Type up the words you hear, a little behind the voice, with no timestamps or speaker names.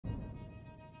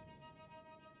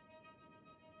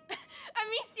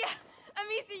Amicia!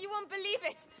 Amicia, you won't believe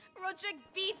it! Roderick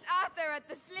beats Arthur at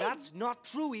the sling! That's not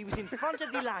true. He was in front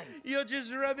of the line. You're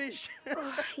just rubbish.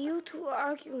 You two are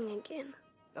arguing again.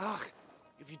 Ugh,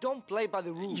 if you don't play by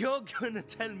the rules... You're gonna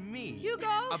tell me Hugo!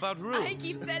 about rules? I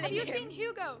keep telling Have you seen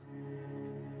Hugo?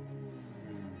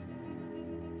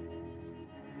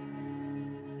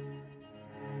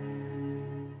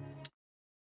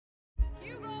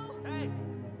 Hugo! Hey!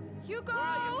 Hugo! Where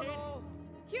are you, kid?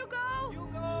 Hugo!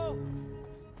 Hugo!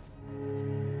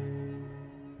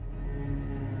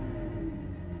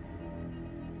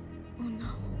 Oh no.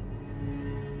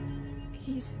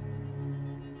 He's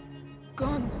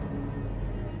gone.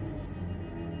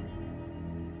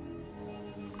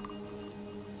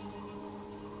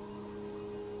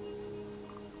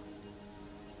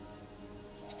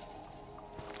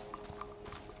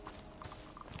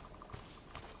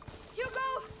 Hugo!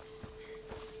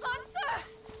 Answer!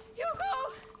 Hugo!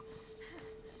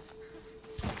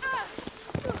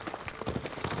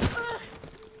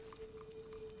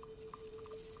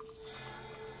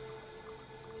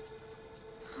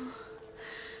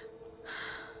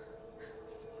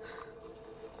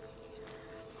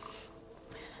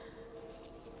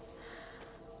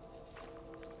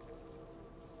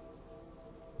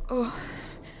 Oh,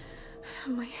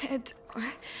 my head.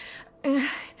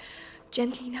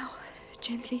 Gently now,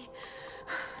 gently.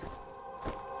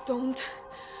 Don't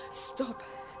stop.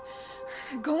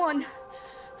 Go on.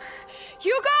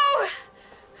 Hugo!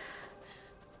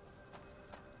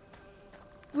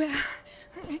 Where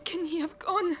can he have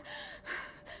gone?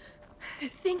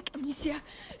 Think, Amicia,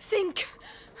 think.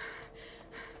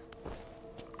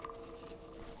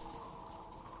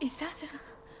 Is that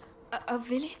a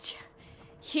village?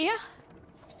 Here?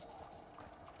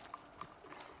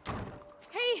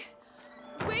 Hey!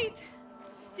 Wait!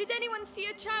 Did anyone see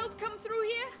a child come through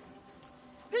here?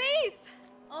 Please!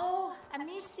 Oh,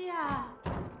 Amicia!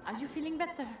 Are you feeling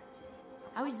better?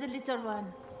 How is the little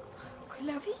one?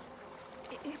 Clavi?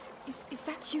 Is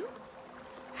that you?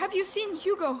 Have you seen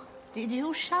Hugo? Did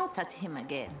you shout at him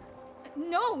again?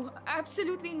 No,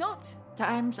 absolutely not.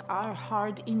 Times are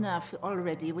hard enough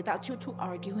already without you two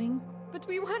arguing. But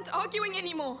we weren't arguing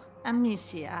anymore.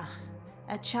 Amicia,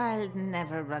 a child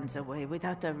never runs away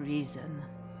without a reason.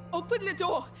 Open the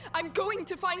door. I'm going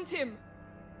to find him.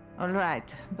 All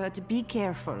right, but be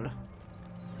careful.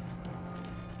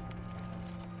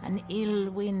 An ill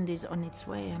wind is on its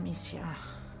way, Amicia.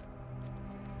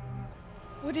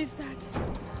 What is that?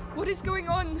 What is going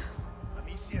on?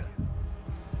 Amicia,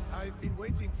 I've been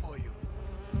waiting for you.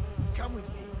 Come with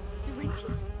me.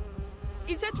 Laurentius?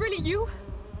 Is that really you?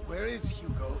 Where is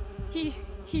Hugo?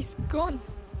 He's gone.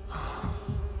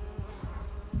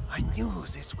 I knew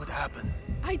this would happen.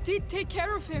 I did take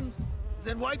care of him.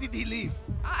 Then why did he leave?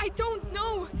 I don't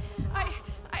know.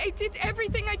 I did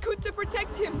everything I could to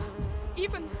protect him.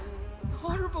 Even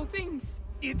horrible things.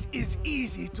 It is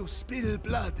easy to spill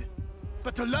blood,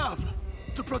 but to love,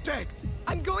 to protect.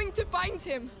 I'm going to find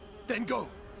him. Then go,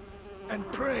 and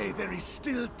pray there is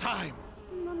still time.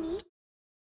 Mommy?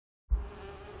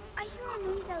 I hear a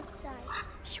noise outside.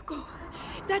 Hugo,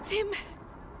 that's him.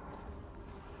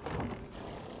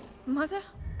 Mother?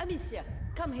 Amicia,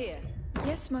 come here.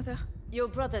 Yes, Mother. Your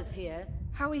brother's here.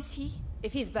 How is he?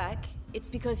 If he's back, it's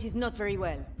because he's not very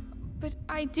well. But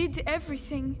I did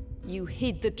everything. You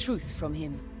hid the truth from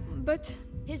him. But...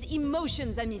 His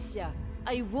emotions, Amicia.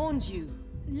 I warned you.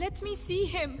 Let me see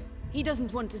him. He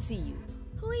doesn't want to see you.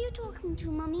 Who are you talking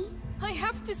to, Mommy? I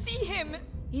have to see him.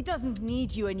 He doesn't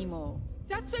need you anymore.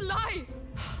 That's a lie.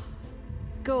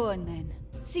 Go on then.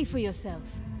 See for yourself.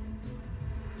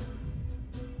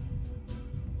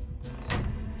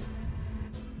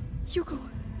 Hugo,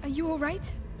 are you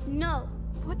alright? No.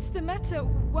 What's the matter?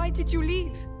 Why did you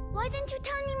leave? Why didn't you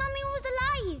tell me Mommy was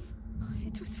alive?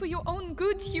 It was for your own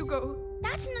good, Hugo.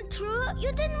 That's not true.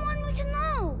 You didn't want me to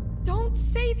know. Don't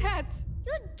say that.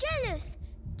 You're jealous.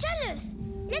 Jealous.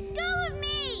 Let go of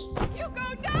me.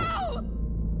 Hugo, no!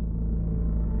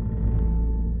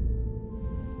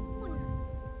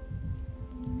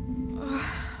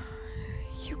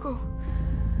 Hugo.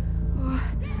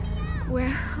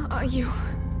 Where are you?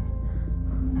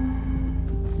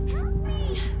 Help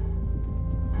me.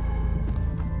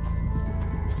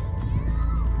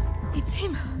 It's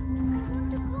him. I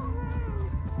want to go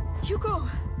home. Hugo.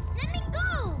 Let me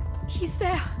go. He's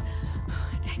there.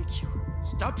 Thank you.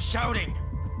 Stop shouting!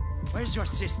 Where's your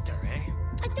sister, eh?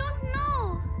 I don't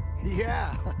know.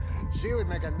 Yeah, she would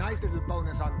make a nice little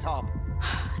bonus on top.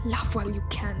 Laugh while you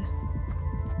can.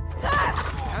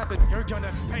 Happen, you're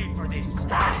gonna pay for this.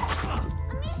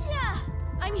 Amicia!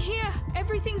 I'm here.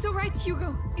 Everything's alright,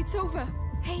 Hugo. It's over.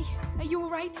 Hey, are you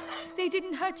alright? They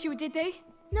didn't hurt you, did they?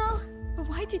 No, But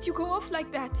why did you go off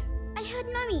like that? I heard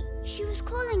Mummy. She was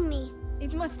calling me.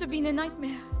 It must have been a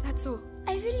nightmare, that's all.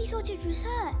 I really thought it was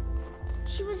her.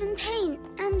 She was in pain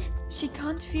and... She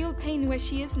can't feel pain where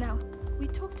she is now. We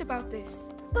talked about this.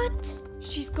 But...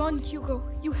 She's gone, Hugo.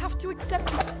 You have to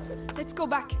accept it. Let's go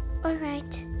back.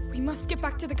 Alright. We must get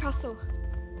back to the castle.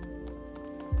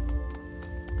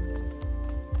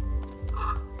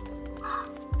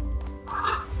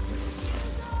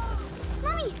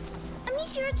 Mummy!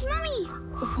 Amicia, it's Mummy!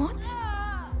 What?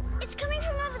 It's coming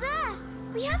from over there.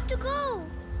 We have to go.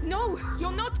 No,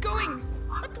 you're not going.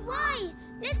 But why?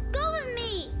 Let go of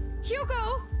me.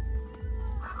 Hugo!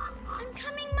 I'm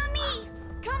coming, Mummy.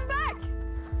 Come back!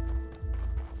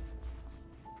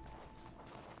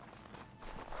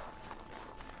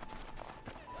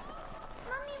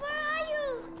 Mummy, where are you?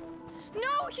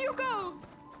 No, Hugo!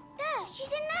 There, she's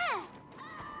in there.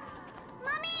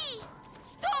 Mummy!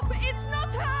 Stop! It's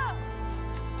not her!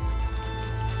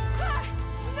 Ah,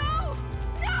 no!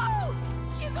 No!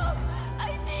 Hugo!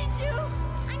 I need you!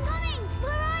 I'm coming.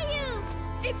 Where are you?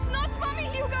 It's not Mommy,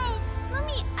 Hugo!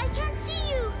 Mummy, I can't see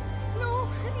you. No!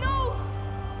 No!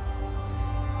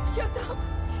 Shut up!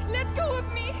 Let go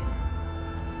of me!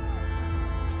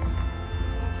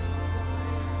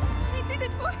 I did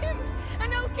it for him!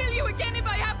 And I'll kill you again if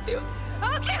I have to!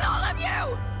 I'll kill all of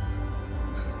you!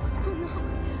 Oh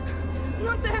no!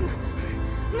 Not them!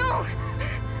 No!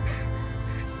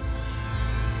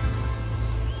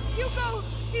 Hugo!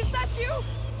 Is that you?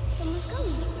 Someone's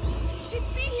coming.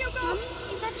 It's me, Hugo! Mommy,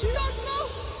 is that you? Don't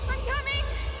move! I'm coming!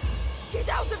 Get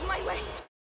out of my way!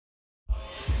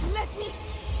 Let me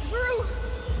through!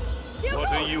 Hugo!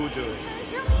 What are you doing?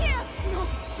 Come here! No!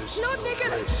 This No, is no Nicholas!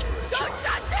 place for a Don't child.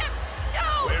 touch him! No!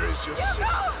 Where is your Hugo!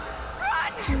 sister?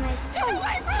 Run! Nice. Get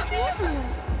away from There is him!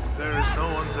 someone. There is no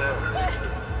one there.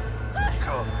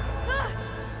 Come,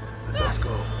 let us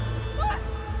go.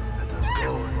 Let us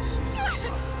go and see.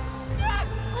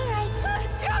 All right.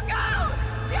 Hugo!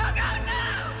 Hugo, no!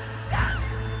 No!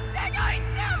 They're going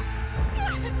to!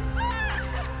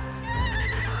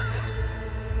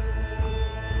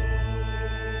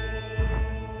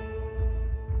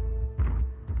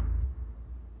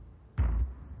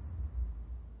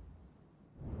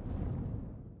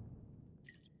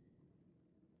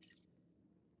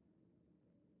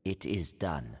 It is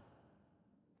done.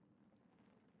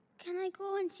 Can I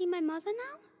go and see my mother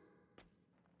now?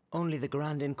 Only the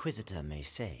Grand Inquisitor may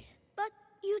say. But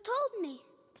you told me.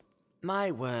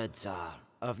 My words are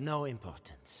of no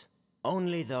importance.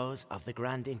 Only those of the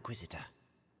Grand Inquisitor.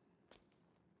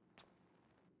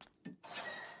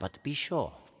 But be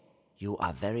sure, you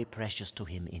are very precious to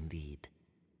him indeed.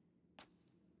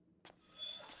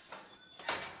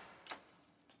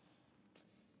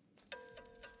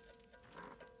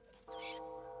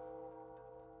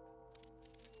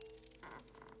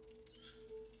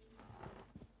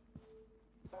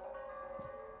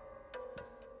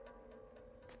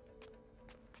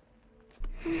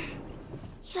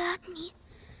 You hurt me.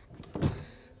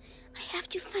 I have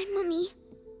to find Mummy.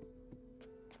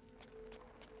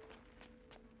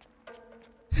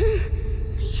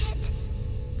 My head.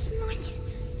 It's noise.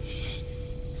 Shh.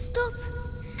 Stop.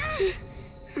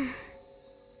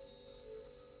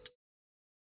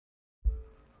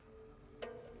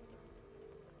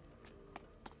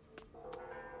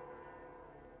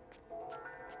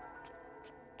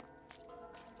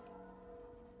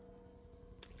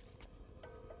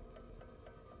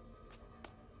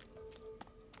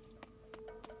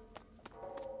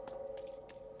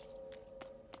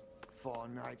 Four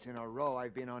nights in a row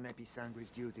I've been on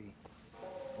Episanguis duty.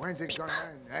 When's it gonna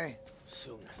end, eh?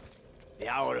 Soon. The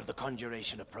hour of the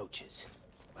conjuration approaches.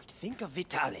 But think of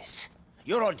Vitalis.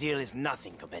 Your ordeal is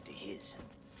nothing compared to his.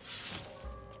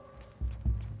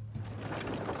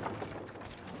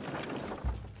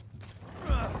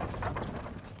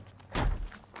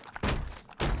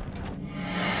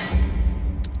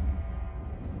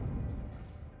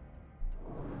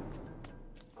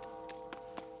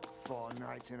 Four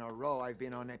nights in a row I've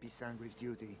been on Episanguis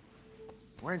duty.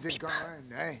 When's it gonna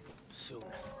end, eh? Soon.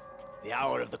 The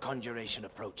hour of the conjuration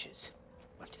approaches.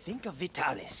 But think of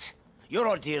Vitalis. Your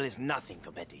ordeal is nothing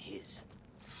compared to his.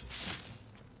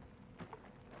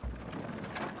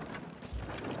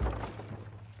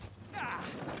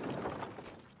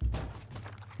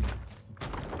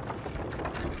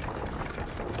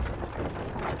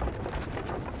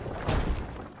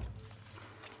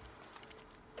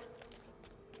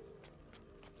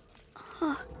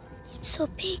 Oh, it's so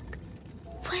big.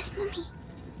 Where's Mummy?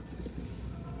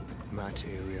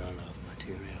 Material of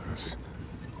materials.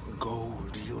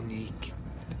 Gold unique.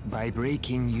 By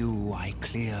breaking you, I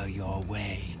clear your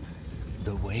way.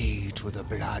 The way to the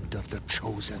blood of the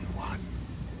Chosen One.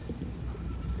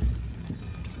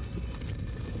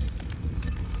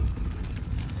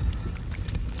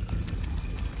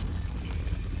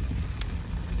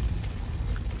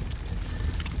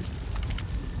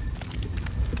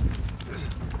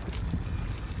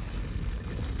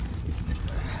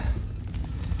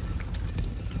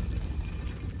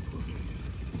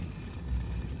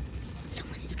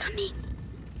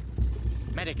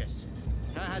 Medicus,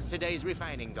 how has today's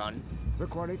refining gone? The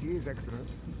quality is excellent,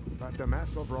 but the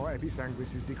mass of raw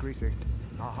episanguis is decreasing.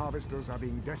 Our harvesters are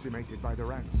being decimated by the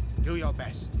rats. Do your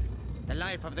best. The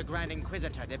life of the Grand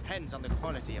Inquisitor depends on the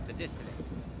quality of the distillate.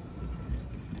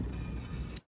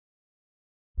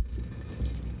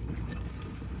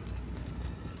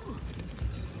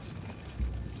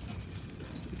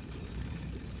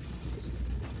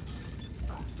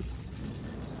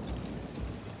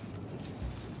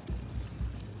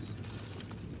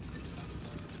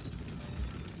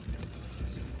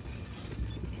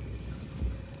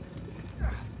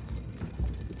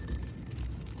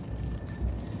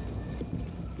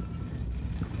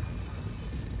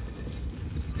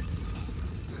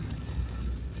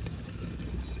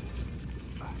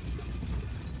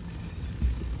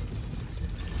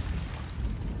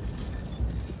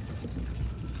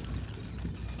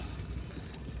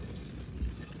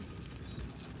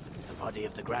 The body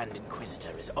of the Grand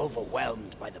Inquisitor is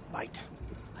overwhelmed by the bite.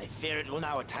 I fear it will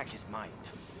now attack his mind.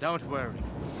 Don't worry.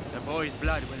 The boy's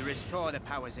blood will restore the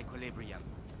power's equilibrium.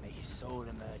 May his soul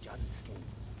emerge unscathed.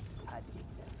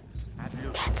 Ad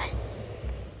Luke.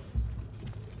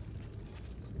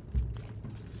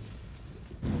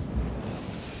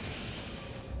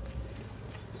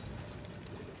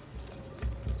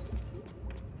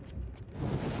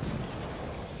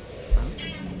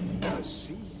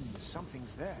 See,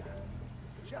 something's there.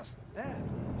 Just there.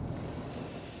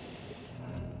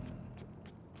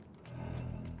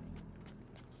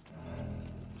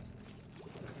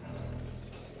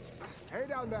 Hey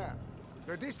down there.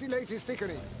 The distillate is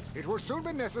thickening. It will soon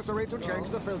be necessary to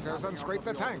change the filters and scrape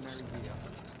the tanks.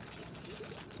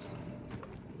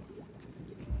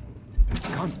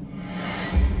 Come.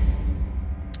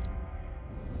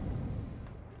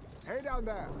 Hey down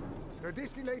there. The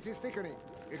distillate is thickening.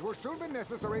 It will soon be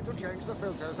necessary to change the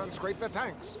filters and scrape the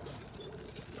tanks.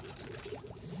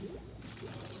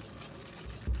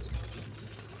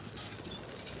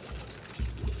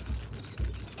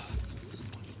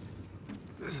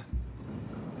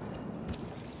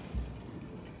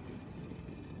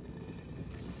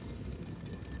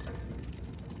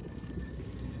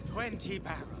 "20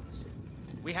 barrels.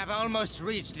 We have almost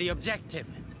reached the objective.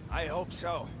 I hope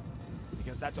so,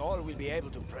 because that's all we'll be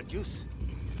able to produce.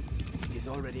 It is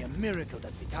already a miracle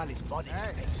that Vitalis' body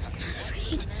takes up.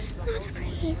 I'm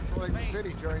afraid. Destroying the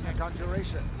city during the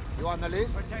conjuration. You on the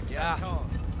list? Yeah,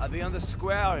 I'll be on the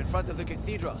square in front of the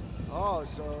cathedral. Oh,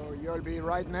 so you'll be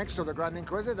right next to the Grand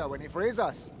Inquisitor when he frees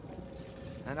us.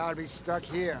 And I'll be stuck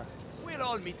here. We'll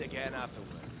all meet again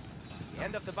afterwards. The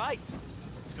end of the bite.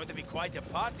 It's going to be quite a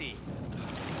party.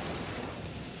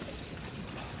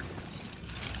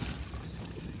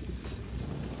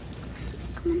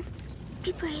 Come on,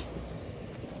 be brave.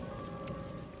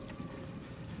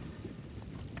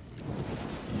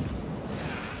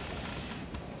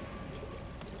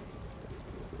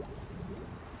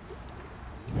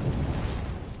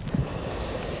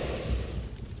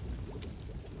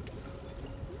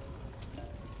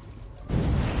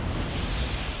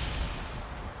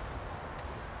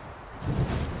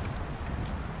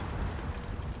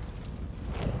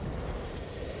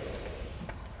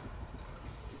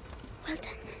 Well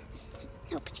done.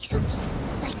 Nobody's on me,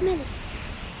 like Millie.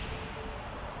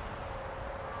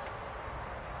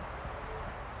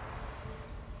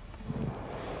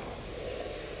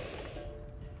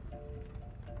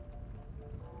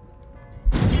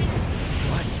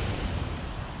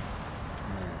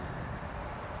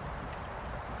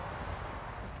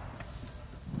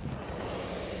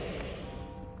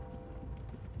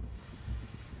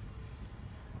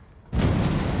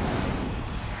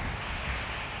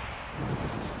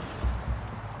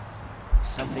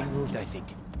 Something moved, I think.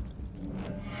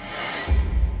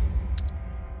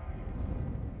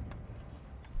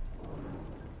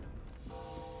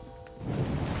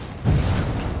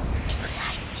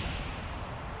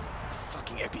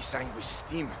 Fucking episanguis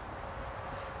steam.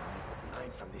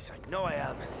 I'm from this, I know I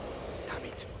am. Damn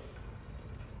it.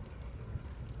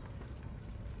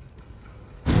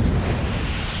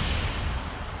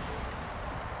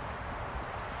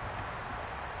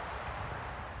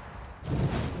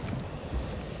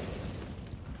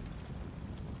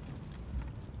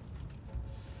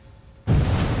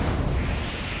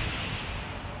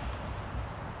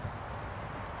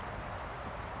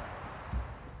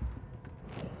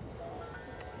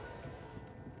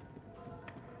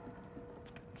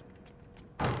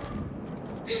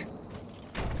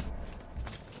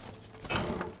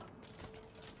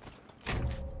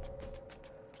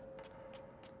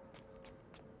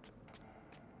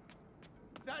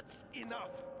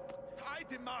 enough. I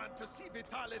demand to see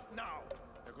Vitalis now.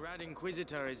 The Grand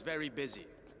Inquisitor is very busy.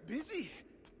 Busy?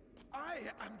 I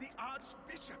am the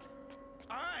Archbishop.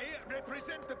 I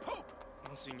represent the Pope.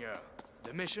 Monseigneur,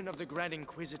 the mission of the Grand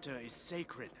Inquisitor is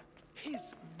sacred.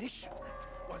 His mission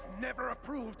was never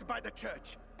approved by the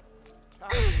Church.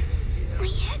 My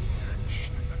head.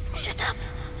 Shut up.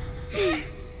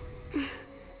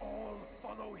 All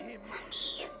follow him.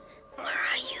 Mommy, where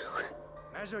are you?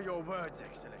 Measure your words,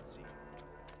 Excellency.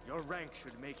 Your rank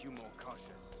should make you more cautious.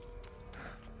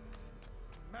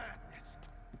 Madness.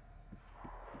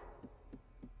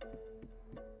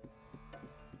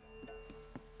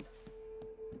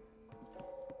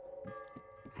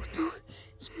 Oh no,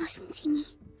 he mustn't see me.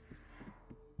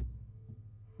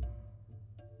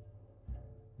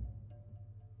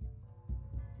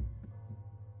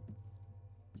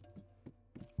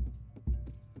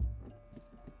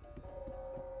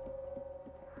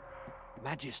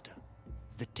 Magister,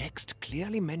 the text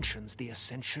clearly mentions the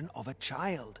ascension of a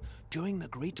child during the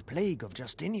Great Plague of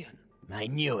Justinian. I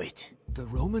knew it. The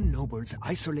Roman nobles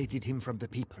isolated him from the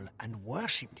people and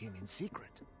worshipped him in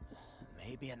secret.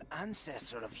 Maybe an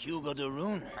ancestor of Hugo de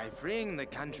Rune. By freeing the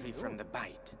country from the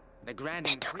bite, the Grand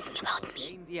Inquisitor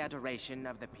gained the adoration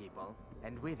of the people,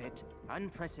 and with it,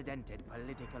 unprecedented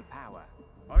political power.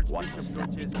 What was that?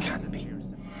 It can't be.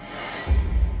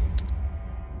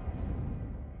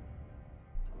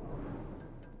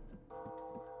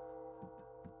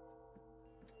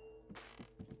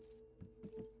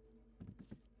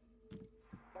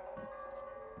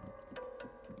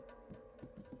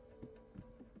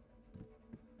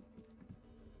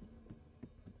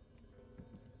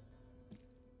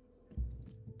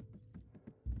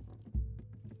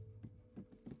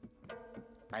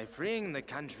 By freeing the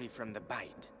country from the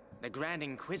bite, the Grand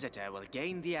Inquisitor will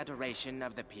gain the adoration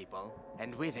of the people,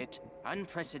 and with it,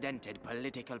 unprecedented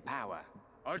political power.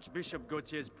 Archbishop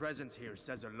Gautier's presence here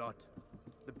says a lot.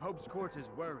 The Pope's court is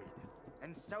worried,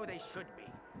 and so they should be.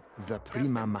 The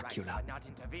Prima Macula,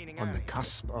 on the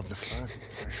cusp of the first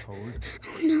threshold,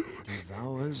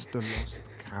 devours the lost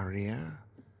carrier,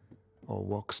 or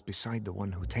walks beside the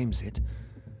one who tames it.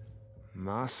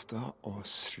 Master or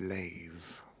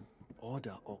slave,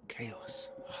 order or chaos.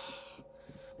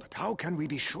 But how can we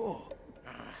be sure?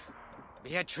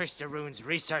 Beatrice de Rune's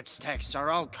research texts are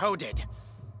all coded.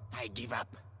 I give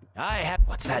up. I have...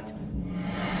 What's that?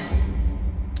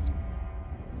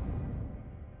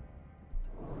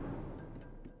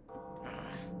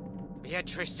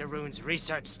 Beatrice de Rune's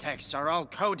research texts are all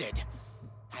coded.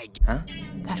 Huh?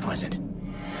 That wasn't...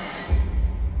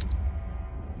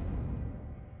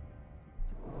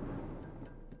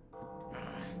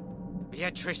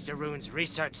 Beatrice de Rune's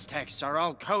research texts are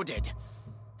all coded.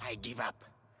 I give up.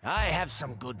 I have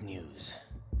some good news.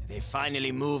 They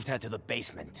finally moved her to the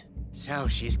basement. So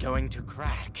she's going to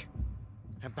crack.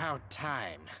 About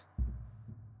time.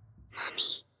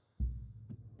 Mommy.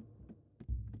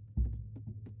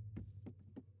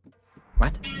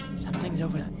 What? Something's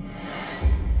over there.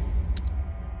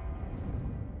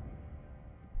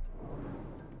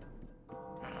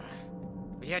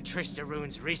 Beatrice de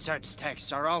Rune's research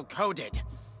texts are all coded.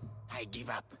 I give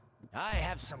up. I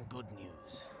have some good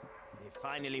news. They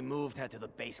finally moved her to the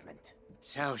basement.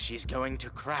 So she's going to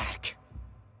crack.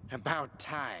 About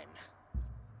time.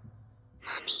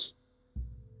 Mommy.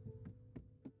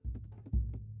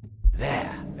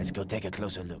 There, let's go take a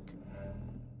closer look.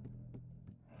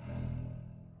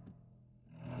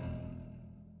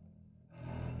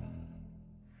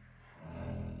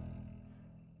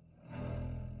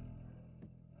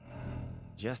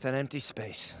 Just an empty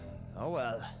space. Oh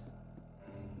well.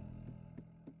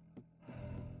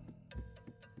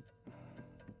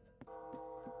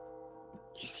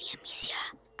 You see, Amicia,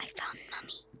 I found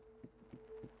Mommy.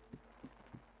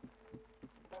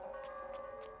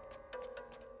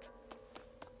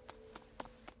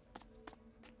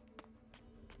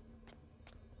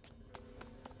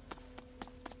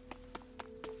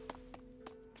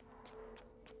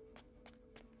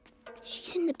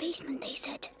 She's in the basement, they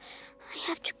said. I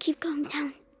have to keep going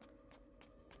down.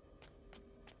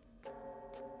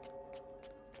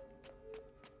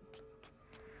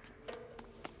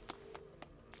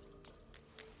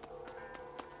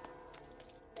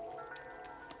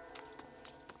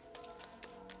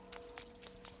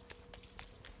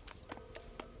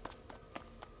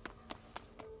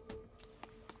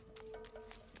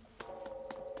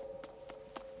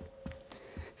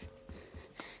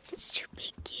 It's too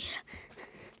big here.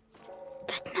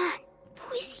 Batman,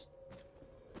 who is he?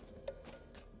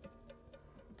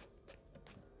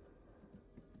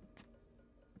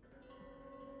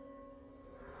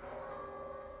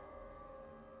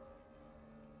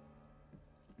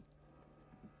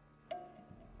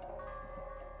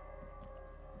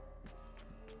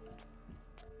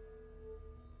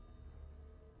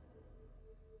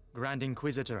 Grand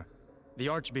Inquisitor. The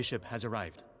Archbishop has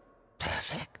arrived.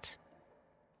 Perfect.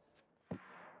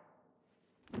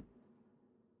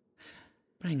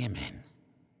 Bring him in.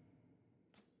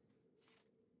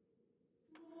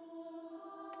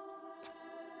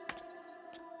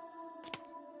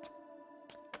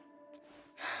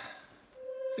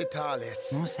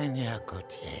 Vitalis. Monseigneur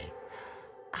Gautier,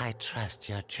 I trust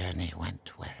your journey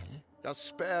went well. Just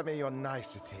spare me your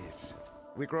niceties.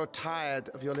 We grow tired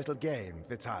of your little game,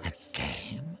 Vitalis. A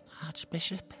game,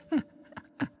 Archbishop?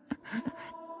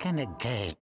 Can a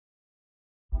game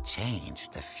change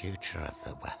the future of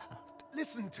the world?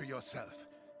 Listen to yourself.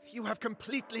 You have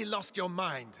completely lost your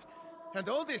mind. And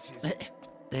all this is...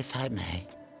 If I may,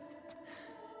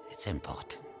 it's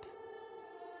important.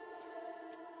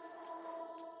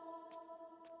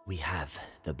 We have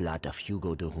the blood of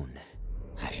Hugo de Rune.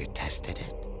 Have you tested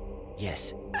it?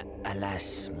 Yes.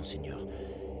 Alas, Monseigneur.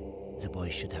 The boy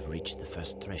should have reached the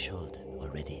first threshold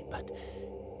already, but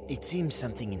it seems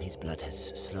something in his blood has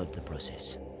slowed the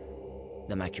process.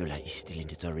 The macula is still in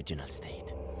its original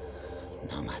state.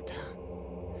 No matter.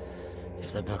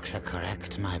 If the books are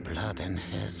correct, my blood and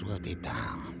his will be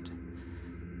bound.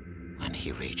 When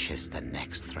he reaches the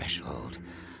next threshold,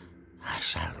 I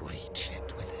shall reach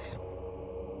it with him.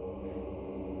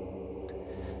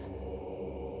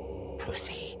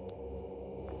 Proceed.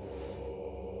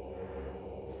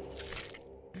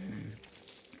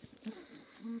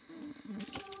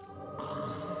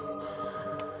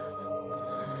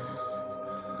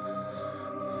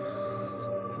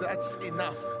 That's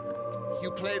enough.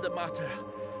 You play the martyr,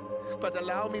 but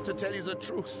allow me to tell you the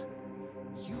truth.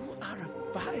 You are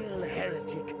a vile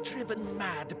heretic driven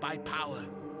mad by power.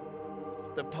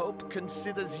 The Pope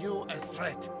considers you a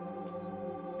threat.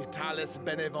 Vitalis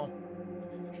Benevent,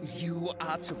 you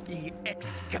are to be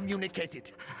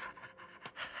excommunicated.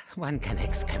 One can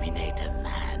excommunicate a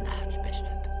man,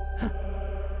 Archbishop,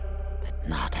 but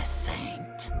not a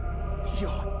saint.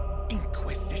 Your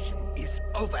Inquisition is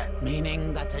over.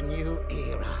 Meaning that a new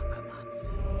era commences.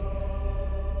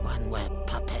 One where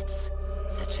puppets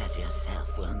such as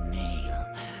yourself will kneel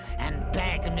and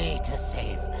beg me to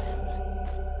save them.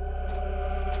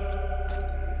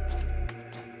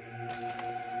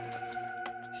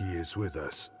 He is with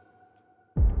us.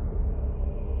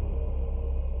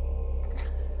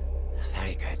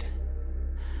 Very good.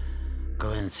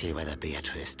 Go and see whether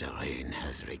Beatrice de Rune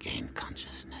has regained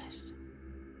consciousness.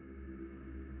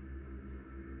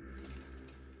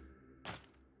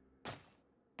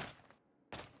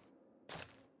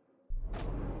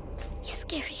 He's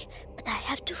scary, but I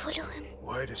have to follow him.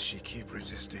 Why does she keep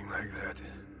resisting like that?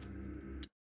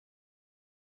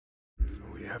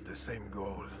 We have the same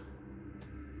goal.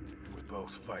 We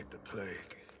both fight the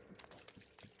plague.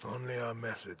 Only our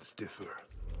methods differ.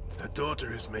 The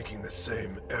daughter is making the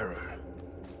same error.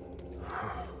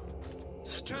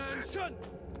 Stupid.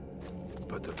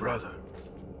 But the brother...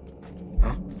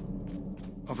 Huh?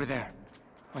 Over there.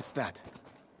 What's that?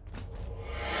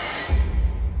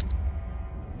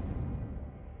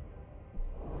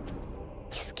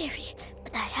 He's scary,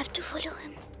 but I have to follow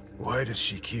him. Why does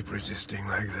she keep resisting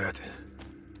like that?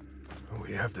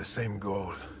 We have the same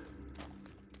goal.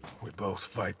 We both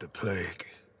fight the plague.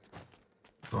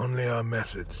 Only our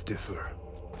methods differ.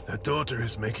 The daughter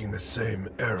is making the same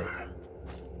error.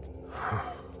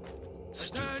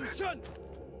 Stupid.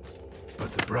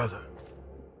 But the brother,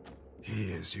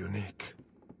 he is unique.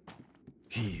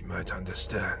 He might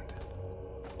understand.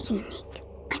 Unique?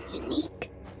 I'm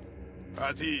unique?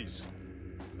 At ease.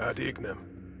 Ad ignem.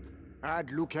 Ad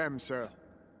lucem, sir.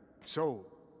 So,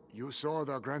 you saw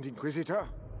the Grand Inquisitor?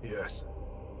 Yes.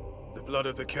 The blood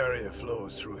of the carrier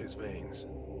flows through his veins.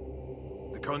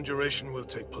 The conjuration will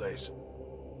take place.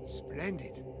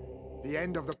 Splendid. The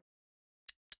end of the...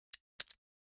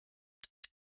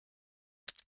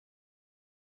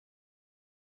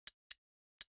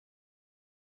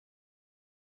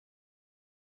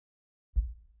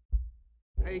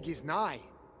 plague is nigh.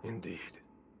 Indeed.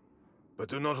 But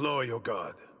do not lower your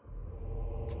guard.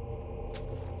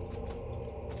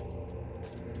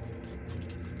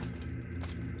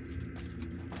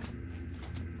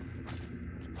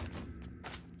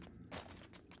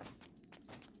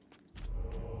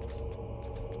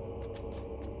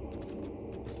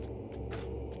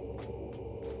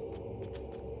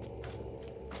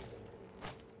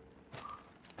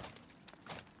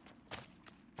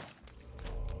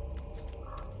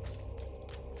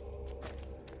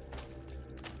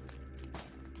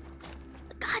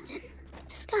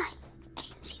 The sky. I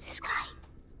can see the sky.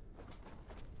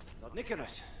 Lord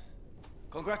Nicholas,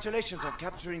 congratulations on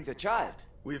capturing the child.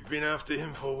 We've been after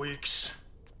him for weeks.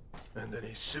 And then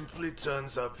he simply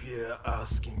turns up here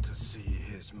asking to see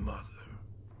his mother.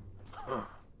 Huh.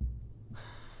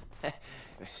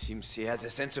 Seems he has a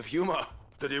sense of humor.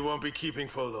 That he won't be keeping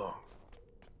for long.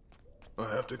 I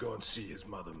have to go and see his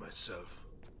mother myself.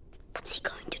 What's he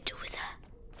going to do with her?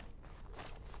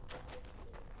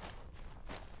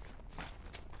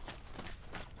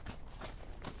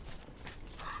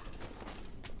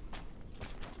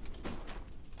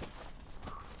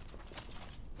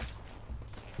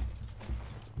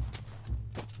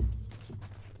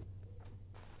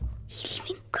 He's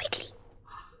leaving quickly.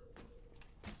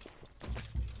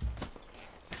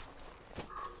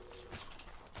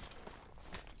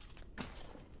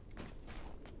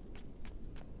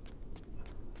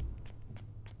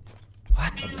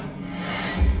 What?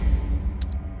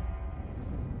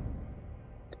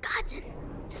 The garden.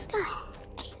 The sky.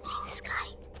 I can see the sky.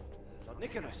 Lord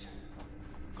Nicholas,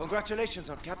 congratulations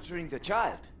on capturing the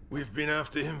child. We've been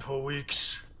after him for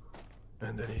weeks.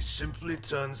 And then he simply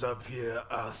turns up here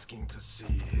asking to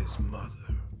see his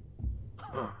mother.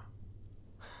 Huh.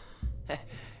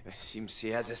 Seems he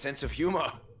has a sense of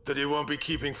humor. That he won't be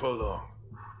keeping for long.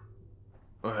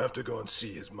 I have to go and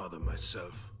see his mother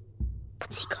myself.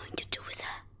 What's he going to do with her?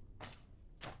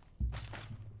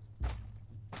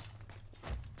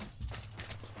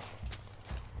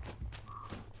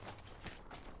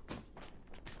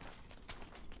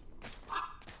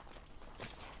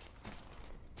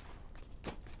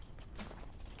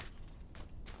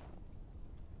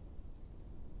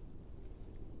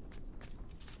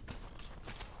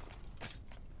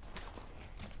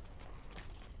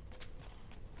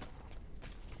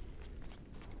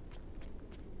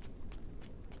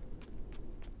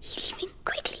 He's leaving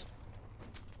quickly.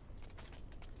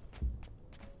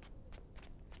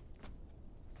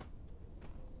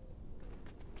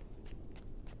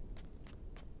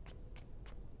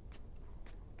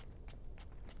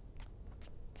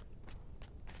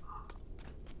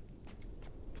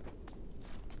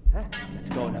 Let's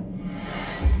go now.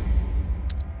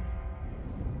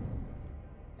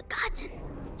 The garden.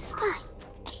 The sky.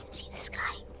 I can see the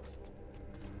sky.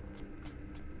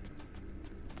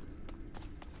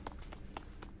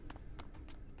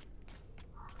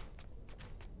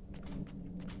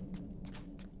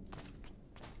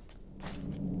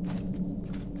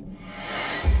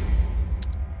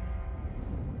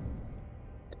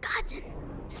 The garden.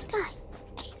 The sky.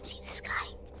 I can see the sky.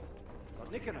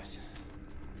 Lord Nicholas,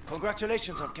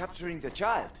 congratulations on capturing the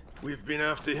child. We've been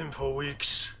after him for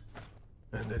weeks.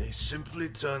 And then he simply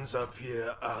turns up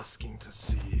here asking to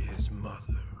see his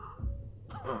mother.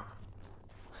 Huh.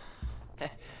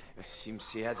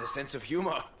 Seems he has a sense of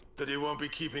humor. That he won't be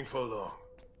keeping for long.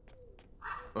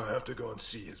 I have to go and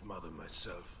see his mother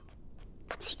myself.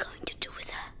 What's he going to do with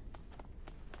her?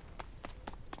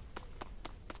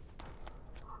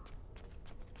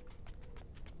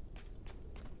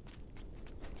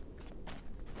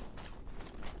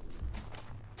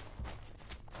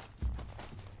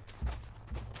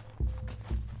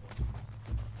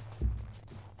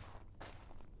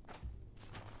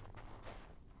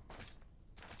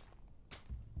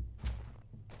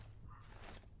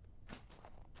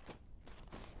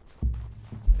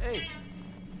 Hey.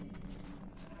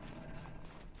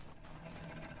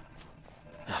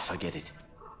 Forget it.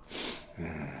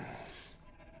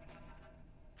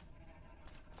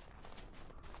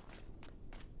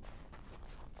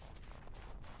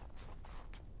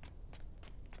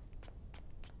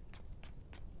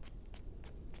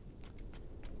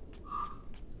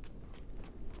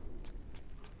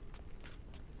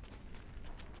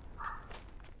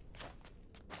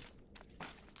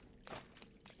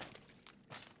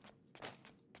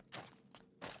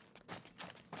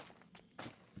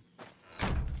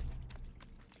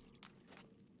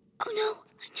 Oh no!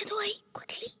 Another way!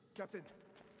 Quickly! Captain,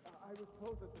 I was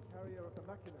told that the carrier of the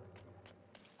macula.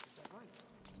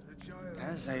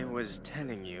 As I was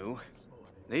telling you,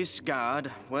 this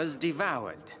guard was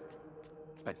devoured,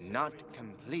 but not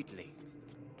completely.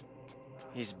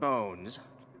 His bones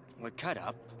were cut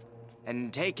up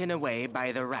and taken away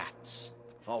by the rats.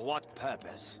 For what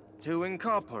purpose? To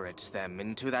incorporate them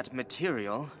into that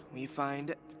material we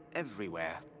find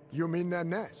everywhere. You mean their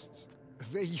nests?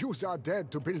 They use our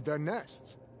dead to build their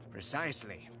nests.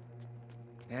 Precisely.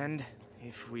 And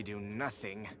if we do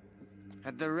nothing,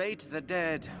 at the rate the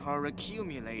dead are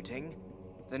accumulating,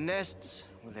 the nests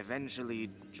will eventually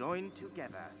join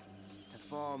together to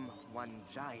form one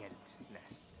giant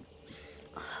nest.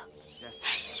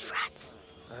 Hellish rats.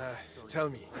 Tell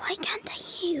me. Why can't I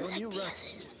hear you like the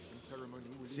others?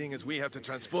 seeing as we have to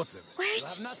transport them. You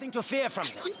have nothing to fear from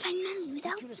them. I won't find Mommy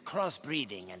without...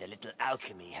 Crossbreeding and a little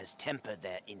alchemy has tempered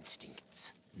their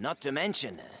instincts. Not to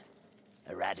mention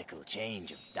a radical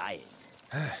change of diet.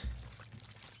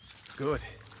 Good.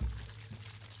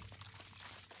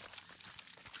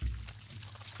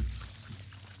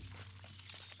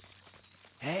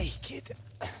 Hey, kid.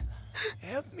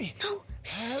 Help me. No.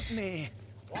 Help me.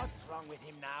 What's wrong with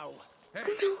him now? Hey,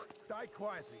 die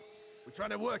quietly. We're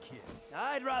trying to work here.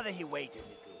 I'd rather he wait a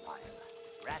little while.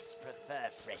 Rats prefer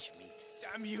fresh meat.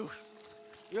 Damn you.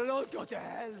 You'll all go to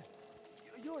hell.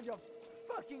 You and your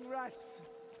fucking rats.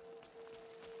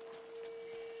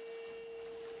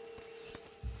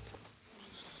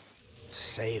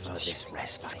 Savor this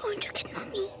respite. He's going to get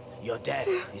Mommy. Your death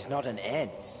is not an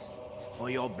end, for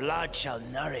your blood shall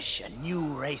nourish a new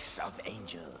race of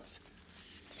angels.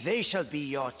 They shall be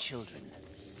your children,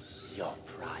 your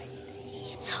pride.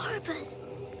 It's horrible.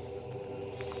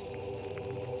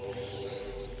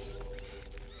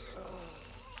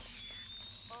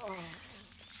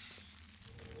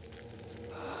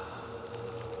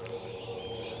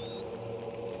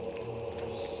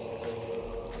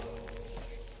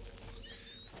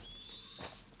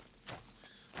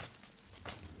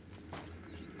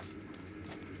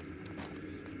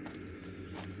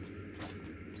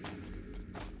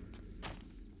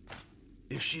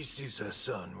 If she sees her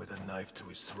son with a knife to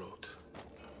his throat,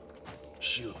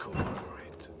 she'll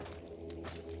cooperate.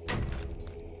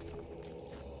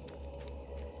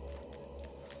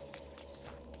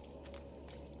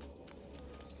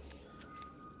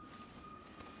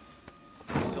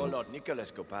 We saw Lord Nicholas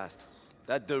go past.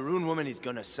 That the Rune woman is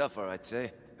gonna suffer, I'd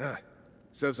say.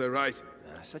 Serves her right.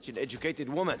 Such an educated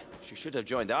woman. She should have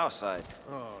joined our side.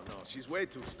 Oh, no, she's way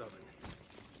too stubborn.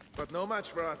 But no match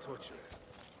for our torture.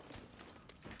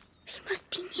 She must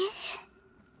be near.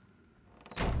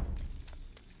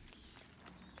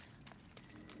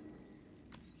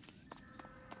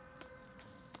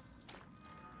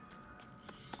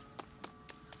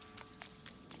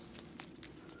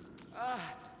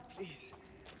 Please.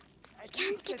 I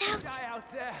can't get out. Die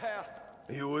out there.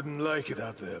 You wouldn't like it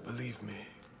out there, believe me.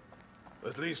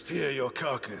 At least here your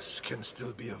carcass can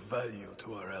still be of value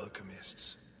to our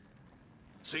alchemists.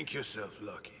 Think yourself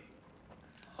lucky.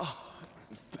 Oh,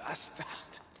 bastard.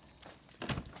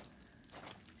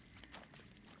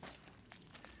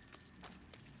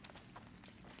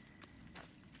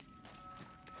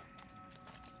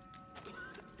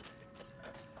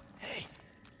 Hey,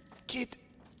 kid.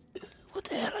 What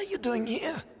the hell are you doing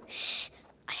here? Shh.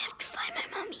 I have to find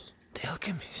my Mommy. The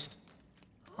alchemist.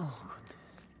 Oh,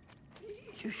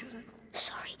 you shouldn't.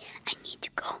 Sorry, I need to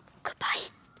go. Goodbye.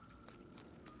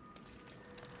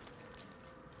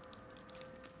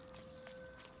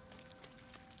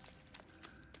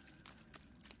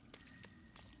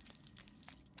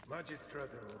 Magistrate,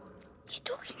 He's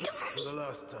talking to for Mommy. the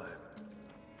last time,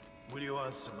 will you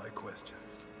answer my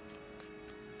questions?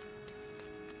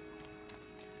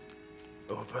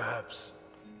 Or perhaps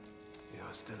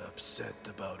you're still upset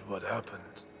about what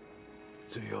happened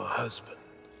to your husband.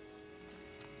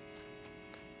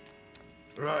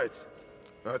 Right.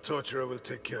 Our torturer will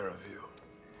take care of you.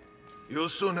 You'll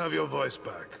soon have your voice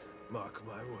back. Mark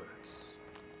my words.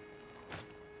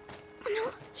 Oh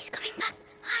no, he's coming back.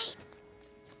 Hide.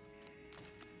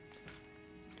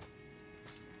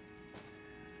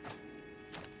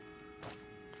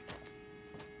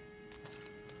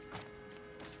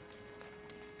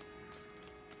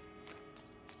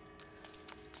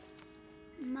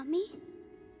 Mommy?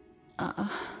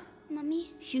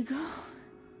 Mommy? Hugo?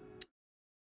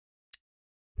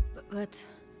 But...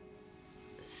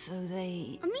 So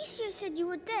they... Amicia said you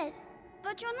were dead,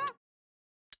 but you're not.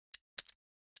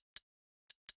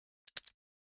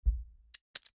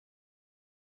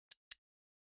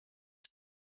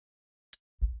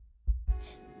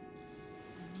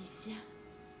 Amicia?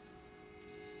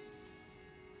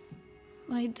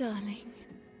 My darling.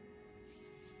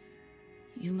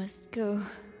 You must go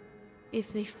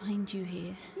if they find you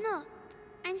here. No,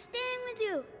 I'm staying with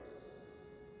you.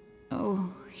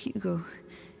 Oh, Hugo.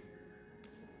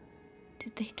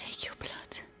 Did they take your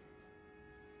blood?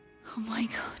 Oh my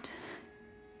God.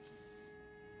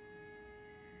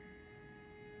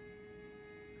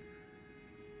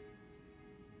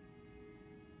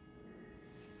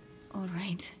 All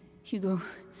right, Hugo.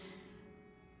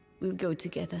 We'll go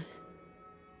together.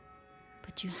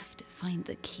 But you have to find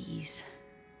the keys.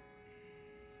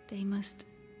 They must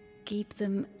keep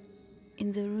them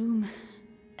in the room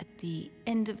at the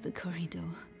end of the corridor.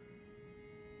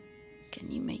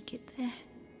 Can you make it there?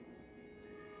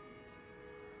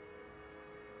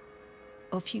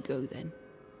 Off you go then.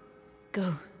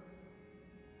 Go.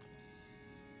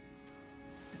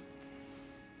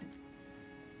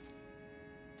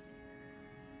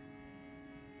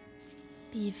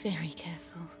 Be very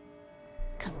careful.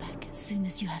 Come back as soon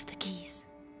as you have the keys.